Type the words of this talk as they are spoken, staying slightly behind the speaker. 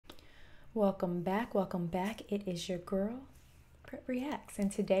Welcome back, welcome back. It is your girl, BrittReacts,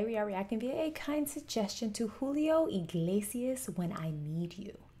 and today we are reacting via a kind suggestion to Julio Iglesias, When I Need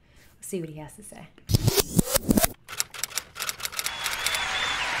You. Let's see what he has to say.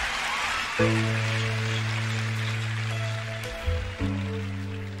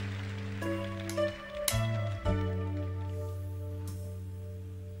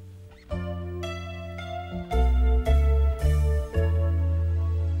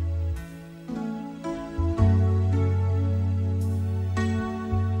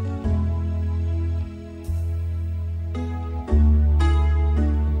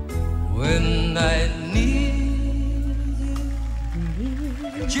 When I need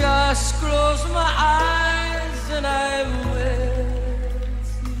you, just close my eyes and I'm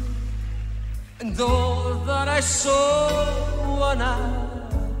with you. And all that I so wanna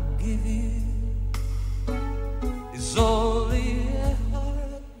give you is only a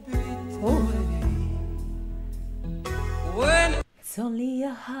heartbeat away. When It's only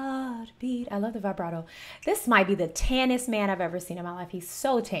a heartbeat. I love the vibrato. This might be the tannest man I've ever seen in my life. He's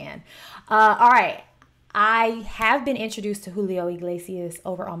so tan. All right. I have been introduced to Julio Iglesias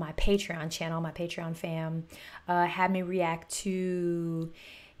over on my Patreon channel. My Patreon fam had me react to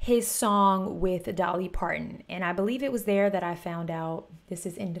his song with Dolly Parton. And I believe it was there that I found out this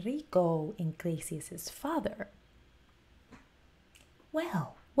is Enrique Iglesias' father.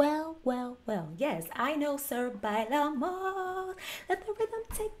 Well. Yes, I know, sir. Baila more. Let the rhythm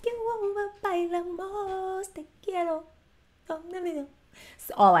take you over. Baila more. Te quiero.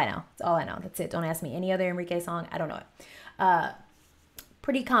 It's all I know. It's all I know. That's it. Don't ask me any other Enrique song. I don't know it.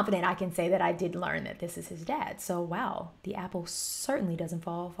 Pretty confident I can say that I did learn that this is his dad. So, wow. The apple certainly doesn't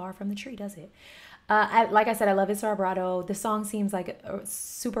fall far from the tree, does it? Like I said, I love his vibrato. The song seems like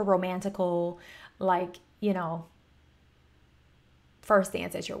super romantical. Like, you know, first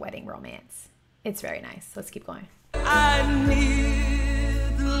dance at your wedding romance. It's very nice. Let's keep going. I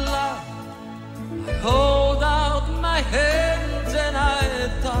need love, I hold out my hands and I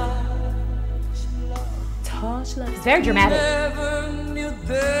touch love. Touch love. It's very dramatic. Never knew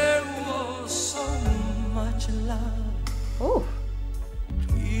there was so much love. Ooh.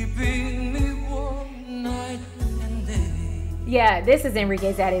 Keeping me warm night and day. Yeah, this is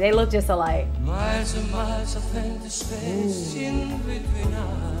Enrique's daddy. They look just alike. Miles and miles of empty space in between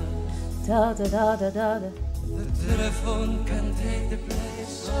us. Da da da da da da. The telephone can take the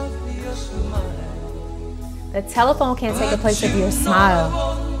place of your smile. The telephone can't take the place of your smile. I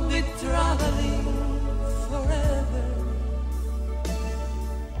won't be traveling forever.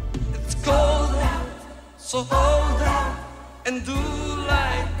 It's cold out, so hold out and do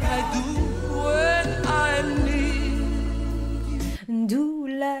like I do when I need you. Do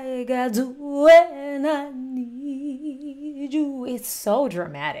like I do when I need you. It's so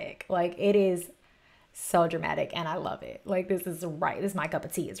dramatic. Like, it is so dramatic, and I love it. Like, this is right. This is my cup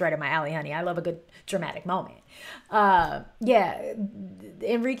of tea. It's right in my alley, honey. I love a good dramatic moment. Yeah,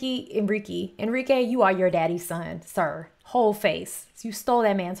 Enrique, you are your daddy's son, sir. Whole face. You stole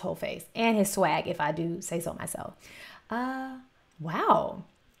that man's whole face and his swag, if I do say so myself. Wow.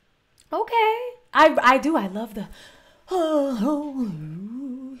 Okay. I do. I love the.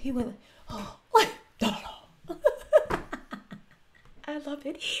 He went. Oh, what? No. I love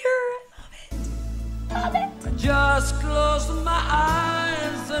it here. I love it. Love it. I just close my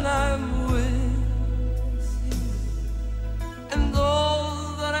eyes and I'm with you. And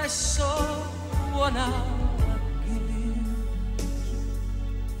all that I saw wanna give you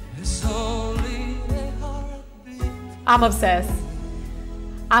is only a heartbeat. I'm obsessed.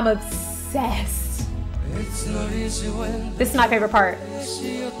 I'm obsessed. It's not easy when This is my favorite part.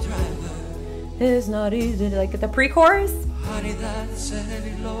 you're driving. It's not easy. Like the pre-chorus. Honey, that's a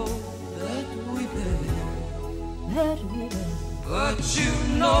heavy load that we bear. But you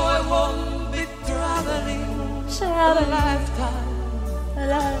know I won't be traveling a lifetime.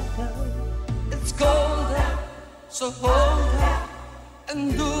 It's cold out, so hold out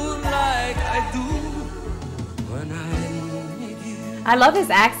and do like I do when I need you. I love his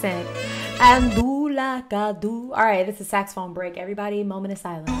accent. And do like I do. All right, it's a saxophone break. Everybody, moment of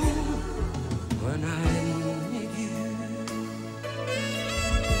silence. When I need you.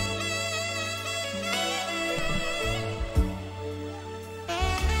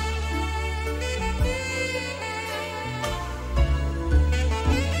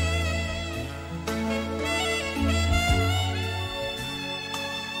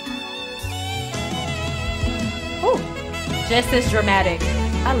 Ooh, just as dramatic.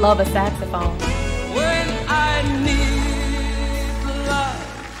 I love a saxophone. When I need love,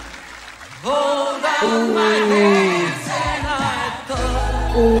 hold out my hands and I touch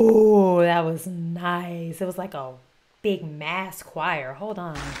Ooh, that was nice. It was like a big mass choir. Hold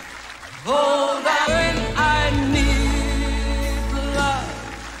on. Hold on when I need love.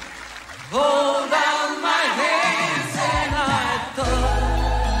 Hold down my hands and I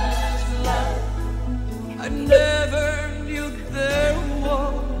touch love. I never knew there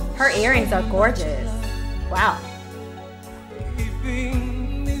was. Her earrings are gorgeous. Wow.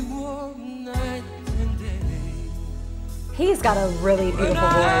 Keeping me warm night and day. He's got a really beautiful voice.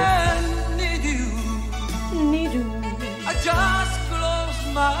 I need you. Need you. I just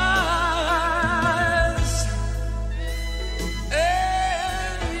close my eyes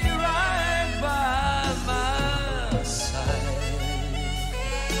and you're right by my side.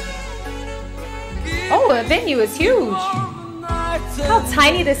 Oh, the venue is huge. How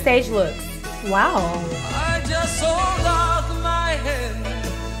tiny the stage looks. Wow. I just hold out my hand,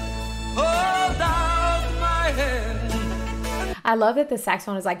 hold out my hand. I love that the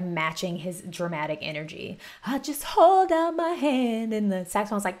saxophone is like matching his dramatic energy. I just hold out my hand and the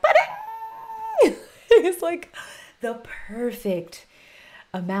saxophone's like, ba-ding! It's like the perfect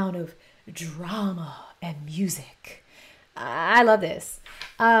amount of drama and music. I love this.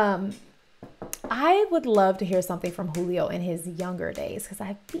 I would love to hear something from Julio in his younger days because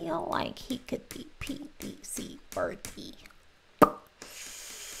I feel like he could be PDC worthy.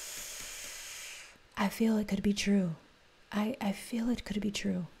 I feel it could be true. I feel it could be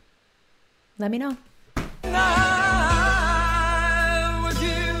true. Let me know. Now with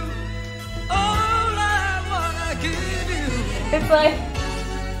you, all I wanna give you It's like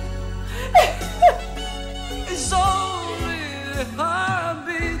is only a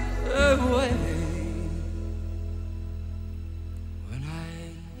heartbeat away. When I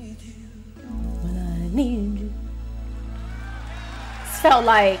need you, when I need you. This felt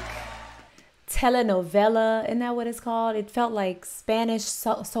like telenovela, isn't that what it's called? It felt like Spanish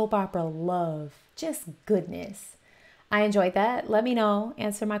soap opera love. Just goodness. I enjoyed that. Let me know.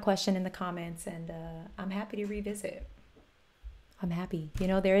 Answer my question in the comments, and I'm happy to revisit. I'm happy. You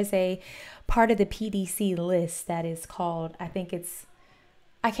know, there is a part of the PDC list that is called, I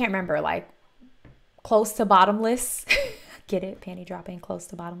can't remember, like close to bottomless. Get it? Panty dropping, close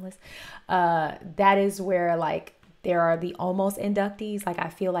to bottomless. That is where like there are the almost inductees. Like I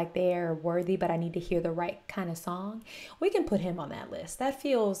feel like they're worthy, but I need to hear the right kind of song. We can put him on that list. That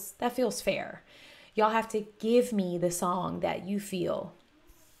feels fair. Y'all have to give me the song that you feel.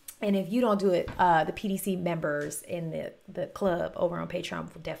 And if you don't do it, the PDC members in the club over on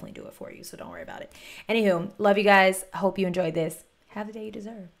Patreon will definitely do it for you. So don't worry about it. Anywho, love you guys. Hope you enjoyed this. Have the day you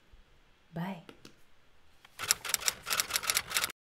deserve. Bye.